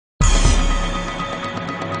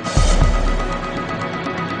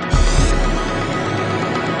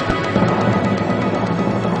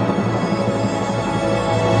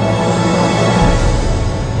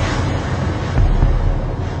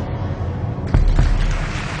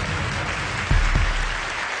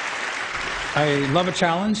I love a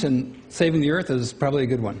challenge, and saving the Earth is probably a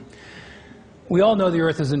good one. We all know the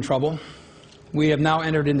Earth is in trouble. We have now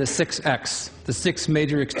entered into 6X, the sixth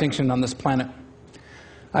major extinction on this planet.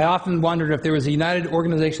 I often wondered if there was a united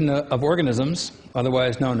organization of organisms,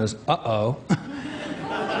 otherwise known as uh-oh,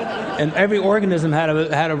 and every organism had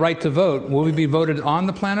a right to vote. Will we be voted on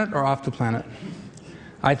the planet or off the planet?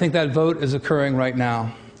 I think that vote is occurring right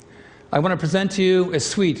now. I want to present to you a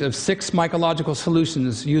suite of 6 mycological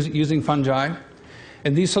solutions using fungi,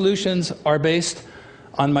 and these solutions are based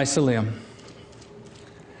on mycelium.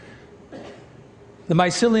 The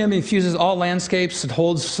mycelium infuses all landscapes, it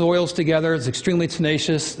holds soils together, it's extremely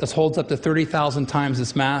tenacious, it holds up to 30,000 times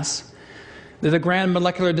its mass. They're the grand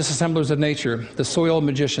molecular disassemblers of nature, the soil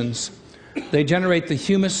magicians. They generate the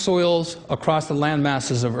humus soils across the land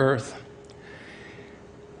masses of Earth.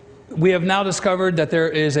 We have now discovered that there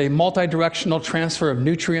is a multi-directional transfer of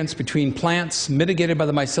nutrients between plants mitigated by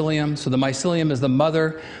the mycelium. So the mycelium is the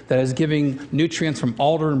mother that is giving nutrients from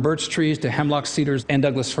alder and birch trees to hemlock, cedars, and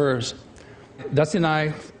Douglas firs. Dusty and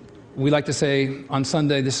I, we like to say on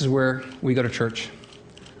Sunday, this is where we go to church.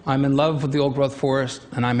 I'm in love with the old growth forest,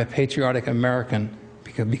 and I'm a patriotic American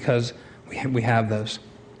because we have those.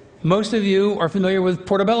 Most of you are familiar with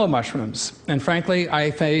portobello mushrooms, and frankly,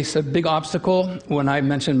 I face a big obstacle when I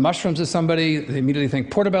mention mushrooms to somebody. They immediately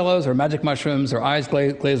think portobellos or magic mushrooms, their eyes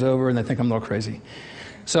glaze over, and they think I'm a little crazy.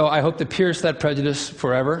 So I hope to pierce that prejudice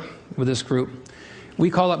forever with this group.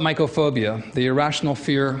 We call it mycophobia, the irrational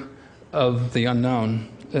fear of the unknown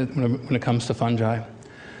when it comes to fungi.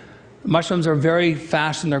 Mushrooms are very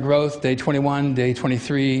fast in their growth, day 21, day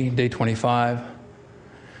 23, day 25.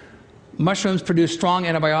 Mushrooms produce strong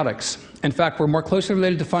antibiotics. In fact, we're more closely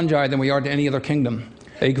related to fungi than we are to any other kingdom.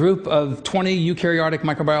 A group of 20 eukaryotic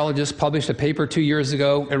microbiologists published a paper 2 years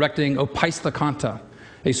ago erecting Opisthokonta,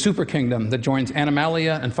 a super kingdom that joins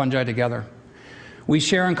Animalia and fungi together. We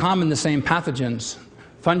share in common the same pathogens.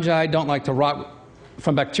 Fungi don't like to rot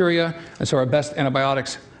from bacteria, and so our best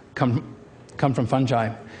antibiotics come from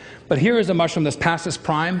fungi. But here is a mushroom that's past its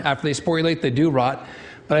prime. After they sporulate, they do rot.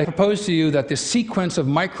 But I propose to you that the sequence of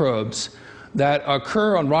microbes that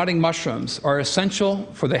occur on rotting mushrooms are essential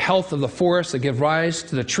for the health of the forests that give rise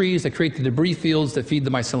to the trees that create the debris fields that feed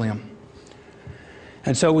the mycelium.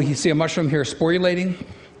 And so we see a mushroom here sporulating,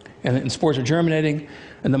 and spores are germinating,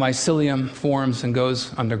 and the mycelium forms and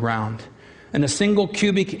goes underground. In a single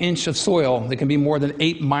cubic inch of soil, there can be more than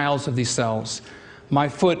 8 miles of these cells. My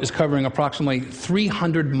foot is covering approximately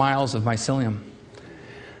 300 miles of mycelium.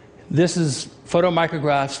 This is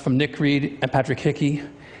photomicrographs from Nick Reed and Patrick Hickey.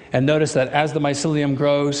 And notice that as the mycelium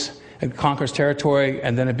grows, it conquers territory,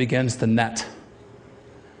 and then it begins to net.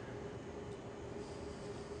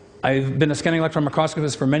 I've been a scanning electron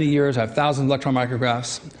microscopist for many years. I have thousands of electron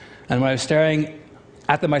micrographs. And when I was staring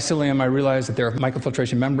at the mycelium, I realized that there are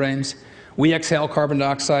microfiltration membranes. We exhale carbon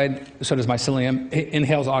dioxide, so does mycelium. It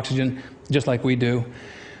inhales oxygen, just like we do.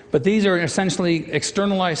 But these are essentially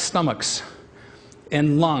externalized stomachs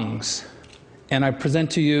and lungs. And I present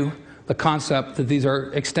to you the concept that these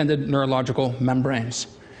are extended neurological membranes.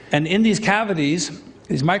 And in these cavities,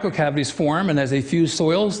 these microcavities form, and as they fuse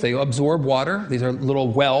soils, they absorb water. These are little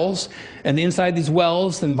wells. And inside these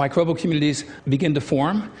wells, the microbial communities begin to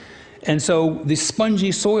form. And so the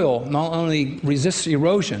spongy soil not only resists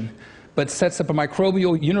erosion, but sets up a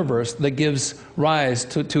microbial universe that gives rise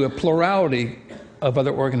to a plurality of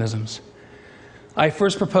other organisms. I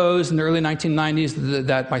first proposed in the early 1990s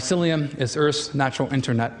that mycelium is Earth's natural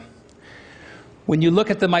internet. When you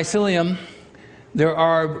look at the mycelium, they're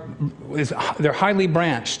highly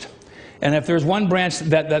branched. And if there's one branch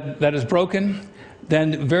that is broken,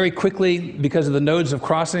 then very quickly, because of the nodes of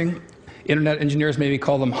crossing, internet engineers maybe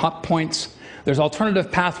call them hop points, there's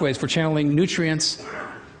alternative pathways for channeling nutrients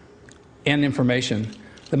and information.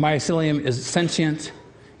 The mycelium is sentient.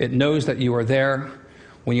 It knows that you are there.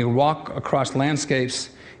 When you walk across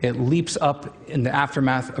landscapes, it leaps up in the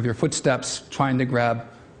aftermath of your footsteps, trying to grab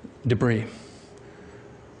debris.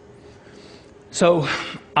 So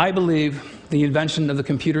I believe the invention of the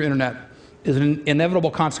computer internet is an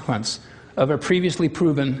inevitable consequence of a previously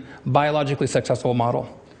proven biologically successful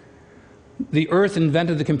model. The Earth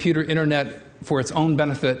invented the computer internet for its own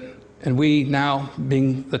benefit, and we now,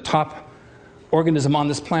 being the top organism on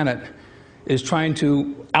this planet, is trying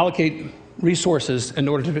to allocate resources in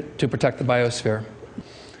order to protect the biosphere.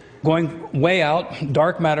 Going way out,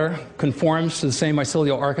 dark matter conforms to the same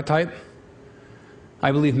mycelial archetype.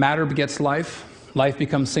 I believe matter begets life. Life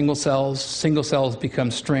becomes single cells become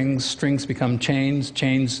strings, strings become chains,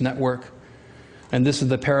 chains network. And this is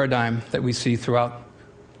the paradigm that we see throughout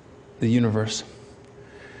the universe.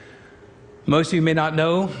 Most of you may not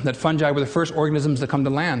know that fungi were the first organisms to come to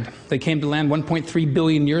land. They came to land 1.3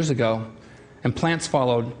 billion years ago, and plants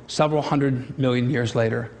followed several hundred million years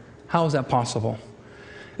later. How is that possible?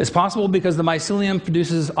 It's possible because the mycelium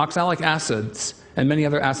produces oxalic acids and many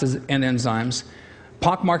other acids and enzymes,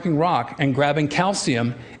 pockmarking rock and grabbing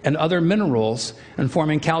calcium and other minerals and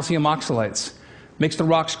forming calcium oxalates. Makes the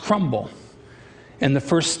rocks crumble, and the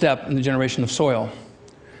first step in the generation of soil.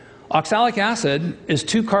 Oxalic acid is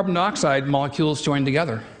two carbon dioxide molecules joined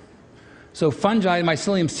together. So fungi and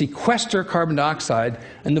mycelium sequester carbon dioxide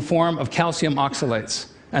in the form of calcium oxalates,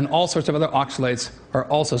 and all sorts of other oxalates are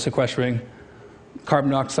also sequestering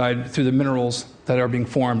carbon dioxide through the minerals that are being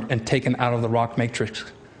formed and taken out of the rock matrix.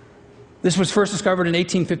 This was first discovered in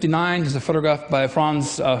 1859. There's a photograph by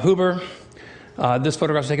Franz Huber. This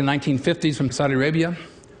photograph was taken in the 1950s from Saudi Arabia.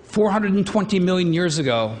 420 million years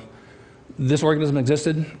ago, this organism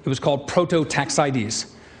existed. It was called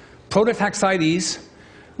Prototaxides. Prototaxides,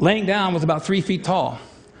 laying down, was about 3 feet tall.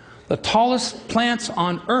 The tallest plants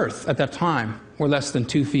on Earth at that time were less than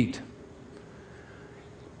 2 feet.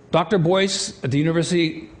 Dr. Boyce at the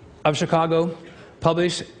University of Chicago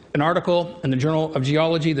published an article in the Journal of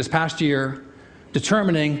Geology this past year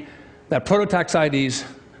determining that Prototaxides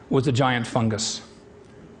was a giant fungus,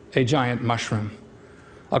 a giant mushroom.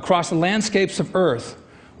 Across the landscapes of Earth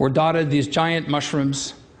were dotted these giant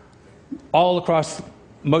mushrooms all across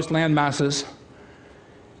most land masses,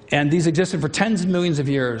 and these existed for tens of millions of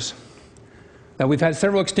years. Now, we've had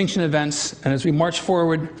several extinction events, and as we march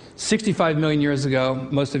forward 65 million years ago,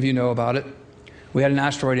 most of you know about it, we had an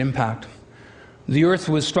asteroid impact. The Earth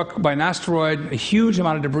was struck by an asteroid, a huge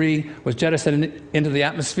amount of debris was jettisoned into the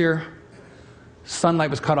atmosphere, sunlight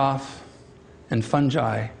was cut off, and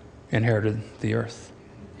fungi inherited the Earth.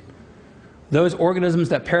 Those organisms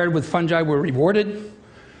that paired with fungi were rewarded,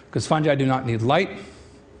 because fungi do not need light.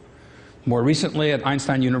 More recently, at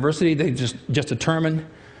Einstein University, they just determined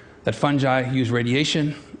that fungi use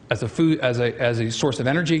radiation as a source of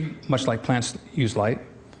energy, much like plants use light.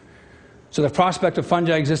 So the prospect of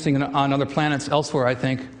fungi existing on other planets elsewhere, I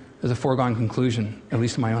think, is a foregone conclusion, at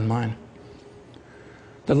least in my own mind.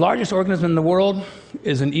 The largest organism in the world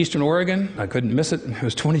is in eastern Oregon. I couldn't miss it. It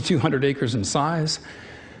was 2,200 acres in size.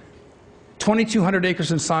 2,200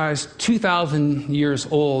 acres in size, 2,000 years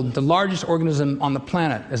old. The largest organism on the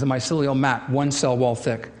planet is a mycelial mat, 1 cell wall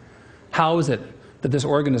thick. How is it that this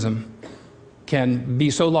organism can be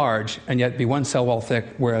so large and yet be 1 cell wall thick,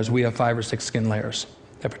 whereas we have 5 or 6 skin layers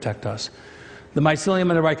that protect us? The mycelium,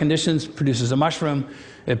 under the right conditions, produces a mushroom.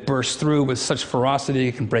 It bursts through with such ferocity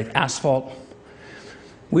it can break asphalt.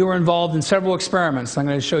 We were involved in several experiments. I'm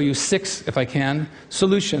going to show you 6, if I can,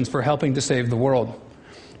 solutions for helping to save the world.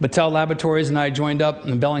 Battelle Laboratories and I joined up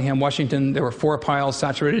in Bellingham, Washington. There were 4 piles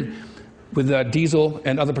saturated with diesel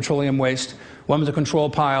and other petroleum waste. One was a control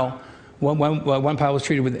pile. One pile was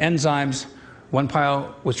treated with enzymes. One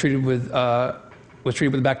pile was treated with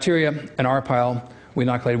bacteria. And our pile we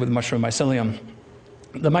inoculated with mushroom mycelium.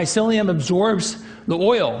 The mycelium absorbs the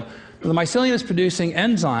oil. The mycelium is producing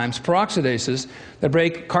enzymes, peroxidases, that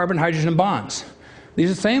break carbon-hydrogen bonds. These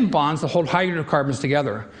are the same bonds that hold hydrocarbons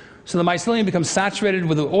together. So the mycelium becomes saturated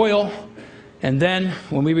with the oil, and then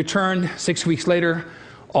when we returned 6 weeks later,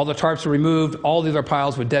 all the tarps were removed, all the other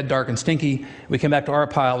piles were dead, dark, and stinky. We came back to our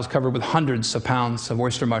pile, it was covered with hundreds of pounds of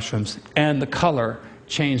oyster mushrooms, and the color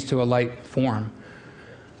changed to a light form.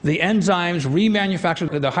 The enzymes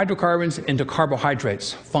remanufactured the hydrocarbons into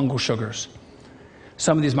carbohydrates, fungal sugars.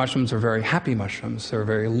 Some of these mushrooms are very happy mushrooms. They're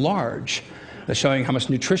very large, showing how much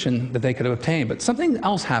nutrition that they could have obtained. But something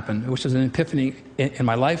else happened, which was an epiphany in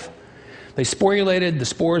my life. They sporulated, the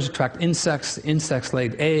spores attract insects, the insects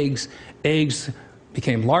laid eggs, eggs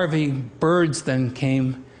became larvae, birds then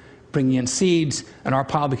came bringing in seeds, and our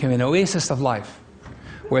pile became an oasis of life.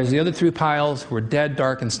 Whereas the other 3 piles were dead,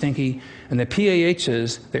 dark, and stinky, and the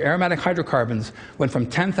PAHs, the aromatic hydrocarbons, went from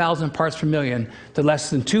 10,000 parts per million to less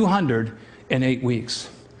than 200 in 8 weeks.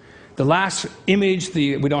 The last image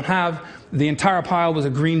we don't have, the entire pile was a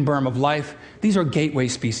green berm of life. These are gateway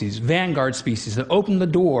species, vanguard species that open the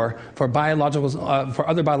door for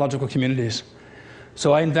other biological communities.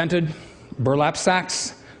 So I invented burlap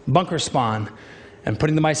sacks, bunker spawn, and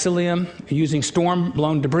putting the mycelium, using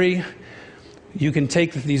storm-blown debris. You can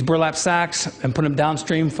take these burlap sacks and put them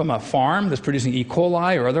downstream from a farm that's producing E.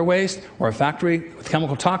 coli or other waste, or a factory with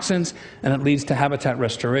chemical toxins, and it leads to habitat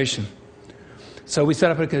restoration. So we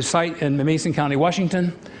set up a site in Mason County,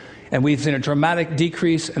 Washington, and we've seen a dramatic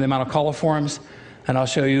decrease in the amount of coliforms. And I'll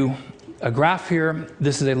show you a graph here.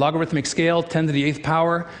 This is a logarithmic scale, 10 to the 8th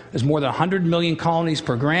power. There's more than 100 million colonies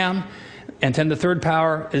per gram. and 10 to the third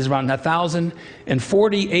power is around 1,000. In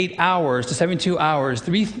 48 hours to 72 hours,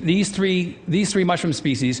 these three mushroom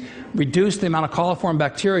species reduce the amount of coliform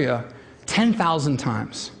bacteria 10,000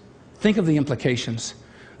 times. Think of the implications.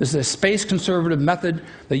 This is a space-conservative method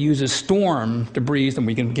that uses storm debris, and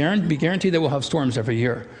we can be guaranteed that we'll have storms every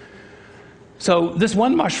year. So this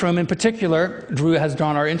one mushroom in particular, Drew, has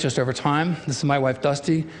drawn our interest over time. This is my wife,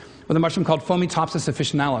 Dusty, with a mushroom called Fomitopsis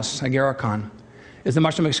officinalis, agarikon. It's a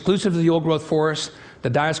mushroom exclusive to the old-growth forest. The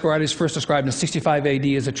Dioscorides first described in 65 AD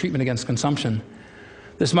as a treatment against consumption.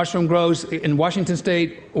 This mushroom grows in Washington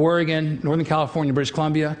State, Oregon, Northern California, British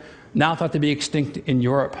Columbia, now thought to be extinct in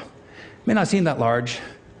Europe. It may not seem that large.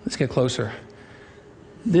 Let's get closer.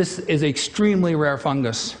 This is an extremely rare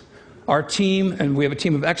fungus. Our team, and we have a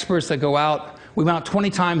team of experts that go out, we went out 20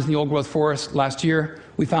 times in the old-growth forest last year.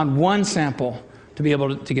 We found one sample to be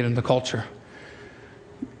able to get into culture.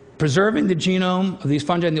 Preserving the genome of these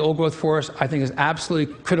fungi in the old-growth forest, I think, is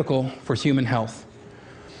absolutely critical for human health.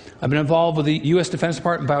 I've been involved with the U.S. Defense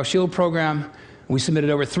Department BioShield program. We submitted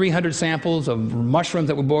over 300 samples of mushrooms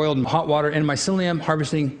that were boiled in hot water and mycelium,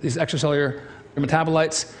 harvesting these extracellular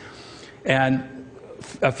metabolites. And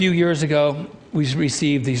a few years ago, we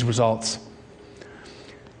received these results.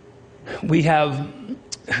 We have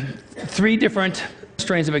 3 different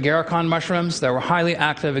strains of agarikon mushrooms that were highly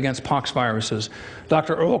active against pox viruses.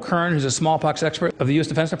 Dr. Earl Kern, who's a smallpox expert of the U.S.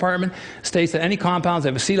 Defense Department, states that any compounds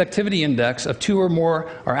that have a selectivity index of 2 or more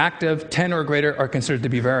are active, 10 or greater are considered to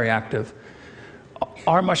be very active.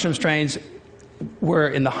 Our mushroom strains were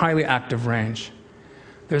in the highly active range.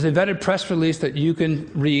 There's a vetted press release that you can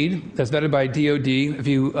read that's vetted by DOD if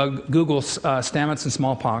you Google stamets and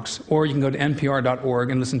smallpox, or you can go to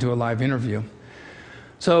npr.org and listen to a live interview.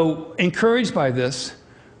 So, encouraged by this,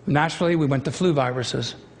 naturally we went to flu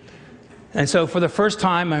viruses. And so for the first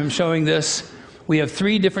time, I'm showing this. We have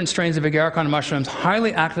 3 different strains of agarikon mushrooms,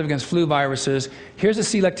 highly active against flu viruses. Here's the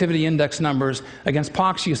selectivity index numbers. Against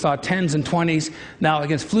pox, you saw 10s and 20s. Now,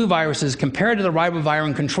 against flu viruses, compared to the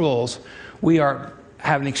ribavirin controls, we are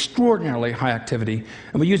having extraordinarily high activity.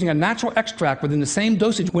 And we're using a natural extract within the same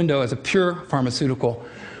dosage window as a pure pharmaceutical.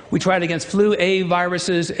 We tried against flu A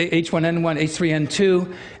viruses, H1N1,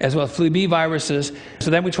 H3N2, as well as flu B viruses. So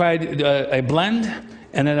then we tried a blend,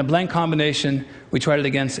 and then a blend combination. We tried it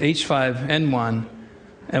against H5N1,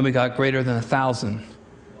 and we got greater than 1,000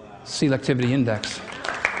 selectivity index.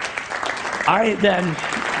 I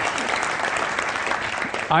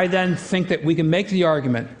then think that we can make the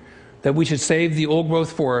argument that we should save the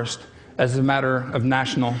old-growth forest as a matter of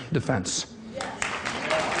national defense.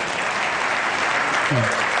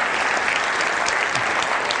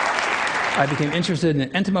 I became interested in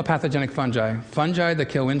entomopathogenic fungi that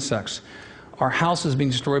kill insects. Our house is being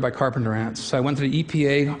destroyed by carpenter ants. So I went to the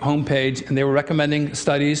EPA homepage, and they were recommending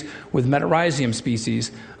studies with Metarhizium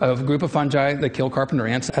species, of a group of fungi that kill carpenter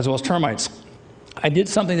ants, as well as termites. I did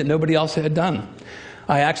something that nobody else had done.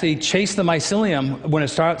 I actually chased the mycelium when it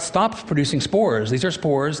stopped producing spores. These are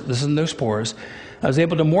spores. This is no spores. I was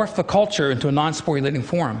able to morph the culture into a non-sporulating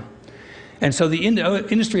form. And so the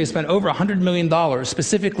industry has spent over $100 million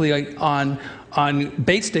specifically on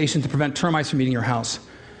bait stations to prevent termites from eating your house.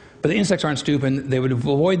 But the insects aren't stupid. They would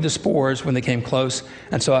avoid the spores when they came close.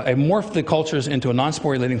 And so I morphed the cultures into a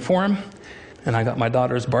non-sporulating form. And I got my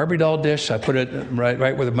daughter's Barbie doll dish. I put it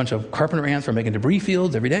right with a bunch of carpenter ants for making debris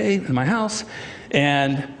fields every day in my house.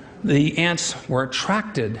 And the ants were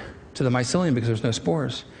attracted to the mycelium because there's no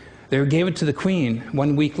spores. They gave it to the queen.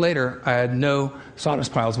 1 week later, I had no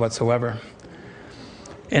sawdust piles whatsoever.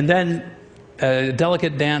 And then a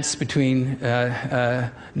delicate dance between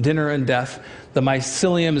dinner and death. The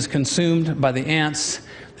mycelium is consumed by the ants.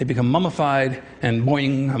 They become mummified, and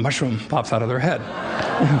boing, a mushroom pops out of their head.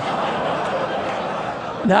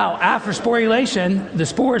 Now, after sporulation, the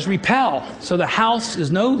spores repel, so the house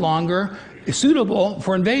is no longer suitable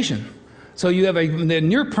for invasion. So you have a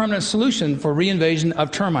near-permanent solution for reinvasion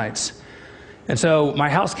of termites. And so my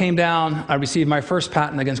house came down. I received my first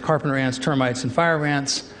patent against carpenter ants, termites, and fire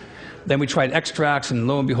ants. Then we tried extracts, and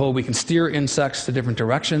lo and behold, we can steer insects to different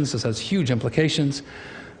directions. This has huge implications.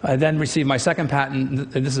 I then received my second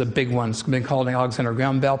patent. This is a big one. It's been called an Alexander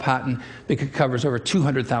Graham Bell patent because it covers over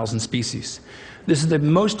 200,000 species. This is the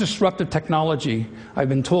most disruptive technology, I've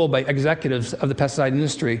been told by executives of the pesticide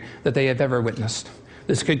industry, that they have ever witnessed.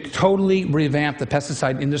 This could totally revamp the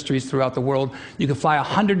pesticide industries throughout the world. You could fly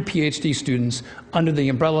 100 PhD students under the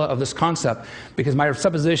umbrella of this concept, because my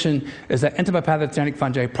supposition is that entomopathogenic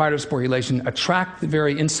fungi, prior to sporulation, attract the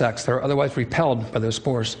very insects that are otherwise repelled by those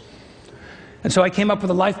spores. And so I came up with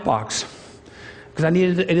a life box, because I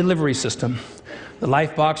needed a delivery system. The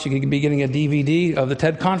life box, you could be getting a DVD of the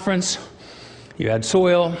TED conference. You add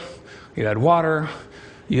soil, you add water,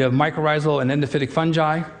 you have mycorrhizal and endophytic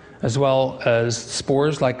fungi, as well as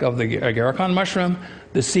spores like of the agarikon mushroom.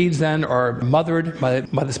 The seeds then are mothered by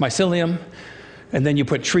this mycelium, and then you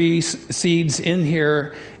put tree seeds in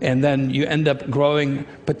here, and then you end up growing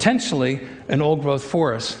potentially an old-growth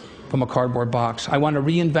forest from a cardboard box. I want to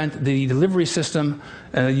reinvent the delivery system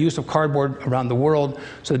and the use of cardboard around the world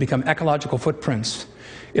so they become ecological footprints.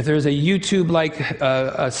 If there's a YouTube-like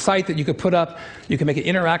a site that you could put up, you can make it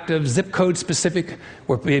interactive, zip code specific,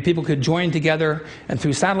 where people could join together, and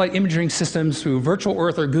through satellite imaging systems, through virtual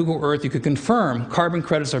Earth or Google Earth, you could confirm carbon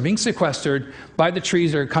credits are being sequestered by the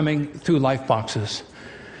trees that are coming through life boxes.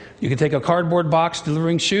 You could take a cardboard box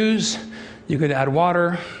delivering shoes, you could add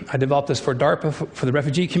water. I developed this for DARPA, for the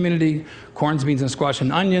refugee community, corns, beans, and squash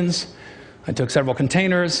and onions. I took several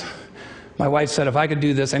containers. My wife said if I could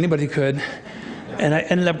do this, anybody could. And I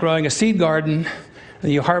ended up growing a seed garden,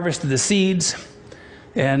 and you harvested the seeds.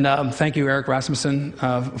 And thank you, Eric Rasmussen,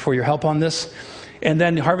 for your help on this. And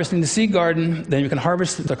then harvesting the seed garden, then you can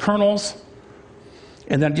harvest the kernels.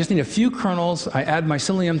 And then I just need a few kernels. I add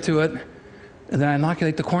mycelium to it, and then I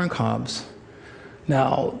inoculate the corn cobs.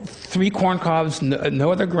 Now, 3 corn cobs,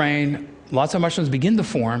 no other grain, lots of mushrooms begin to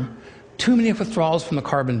form, too many withdrawals from the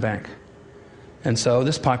carbon bank. And so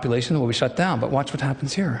this population will be shut down. But watch what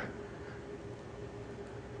happens here.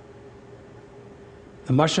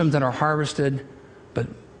 The mushrooms that are harvested, but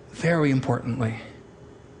very importantly,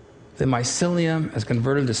 the mycelium is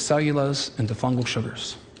converted to cellulose and to fungal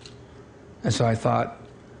sugars. And so I thought,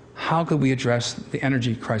 how could we address the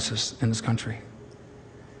energy crisis in this country?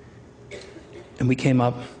 And we came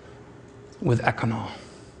up with ethanol.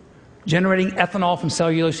 Generating ethanol from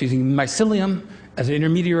cellulose using mycelium as an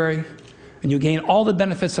intermediary, and you gain all the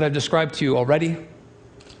benefits that I've described to you already.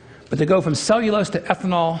 But to go from cellulose to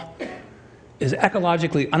ethanol is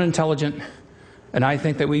ecologically unintelligent, and I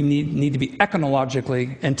think that we need to be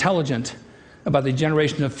ecologically intelligent about the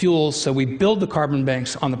generation of fuels, so we build the carbon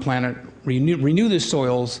banks on the planet, renew the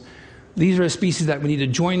soils. These are the species that we need to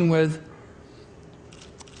join with.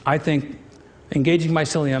 I think engaging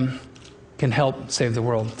mycelium can help save the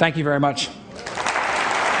world. Thank you very much.